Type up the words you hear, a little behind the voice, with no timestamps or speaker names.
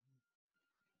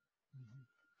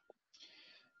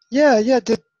Yeah.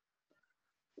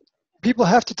 People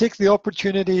have to take the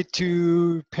opportunity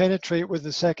to penetrate with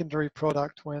the secondary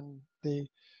product when the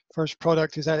first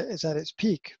product is at its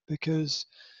peak, because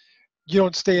you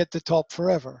don't stay at the top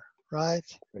forever, right?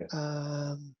 Yeah.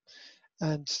 Um,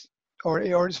 and or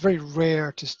it's very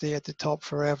rare to stay at the top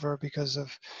forever because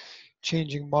of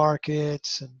changing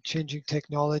markets and changing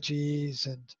technologies,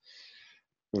 and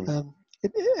Mm. um,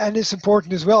 and it's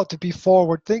important as well to be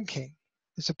forward thinking.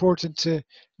 It's important to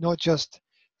not just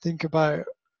think about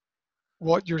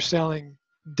what you're selling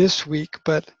this week,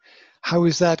 but how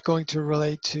is that going to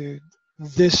relate to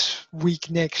this week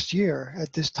next year,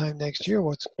 at this time next year,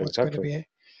 what's Exactly.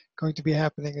 going to be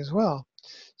happening as well.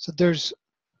 So there's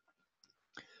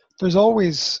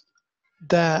always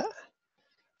that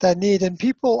need, and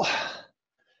people,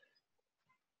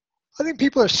 I think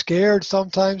people are scared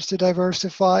sometimes to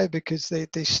diversify because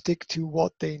they stick to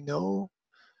what they know.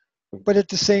 Mm. But at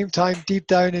the same time, deep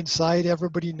down inside,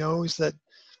 everybody knows that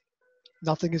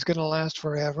nothing is going to last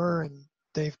forever, and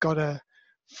they've got to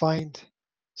find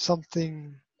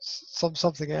something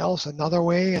else, another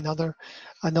way, another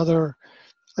another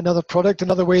product,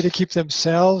 another way to keep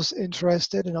themselves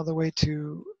interested, another way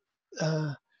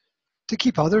uh, to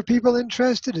keep other people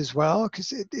interested as well,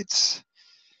 because it's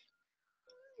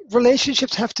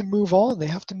relationships have to move on, they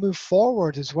have to move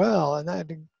forward as well, and that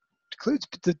includes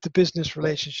the business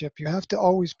relationship. You have to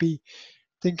always be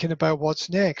thinking about what's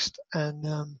next. And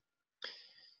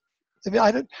I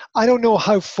mean, I don't know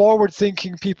how forward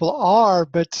thinking people are,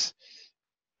 but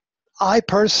I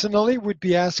personally would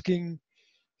be asking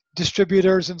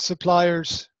distributors and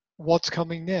suppliers what's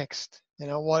coming next. You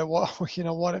know, what you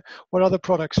know, what other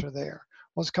products are there?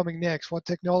 What's coming next? What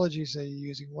technologies are you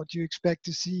using? What do you expect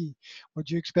to see? What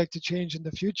do you expect to change in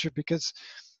the future? Because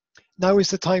now is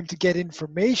the time to get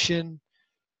information,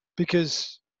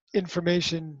 because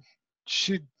information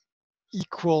should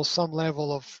equal some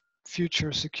level of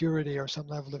future security or some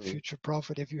level of Mm. future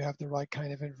profit if you have the right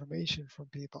kind of information from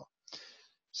people.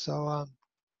 So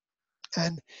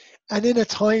and in a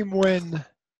time when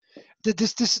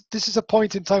this is a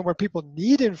point in time where people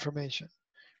need information,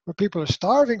 where people are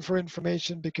starving for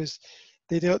information because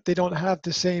they don't have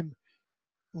the same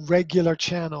regular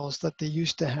channels that they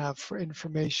used to have for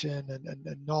information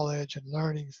and knowledge and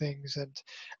learning things, and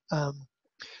um,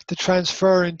 the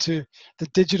transfer into the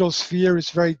digital sphere is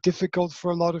very difficult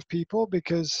for a lot of people,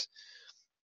 because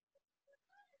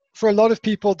for a lot of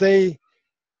people they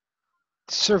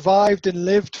survived and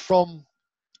lived from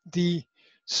the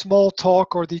small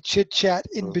talk or the chit chat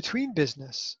in Mm. between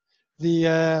business,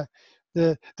 the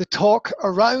the talk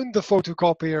around the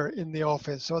photocopier in the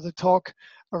office, or the talk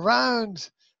around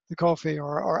the coffee,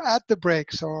 or at the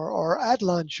breaks, or at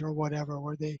lunch or whatever,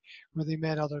 where they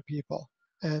met other people.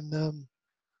 And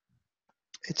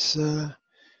it's and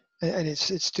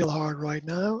it's still hard right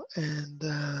now, and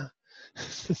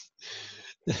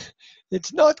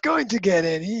it's not going to get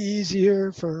any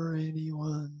easier for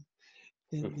anyone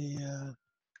in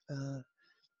Mm.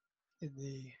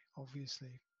 the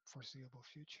obviously foreseeable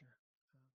future.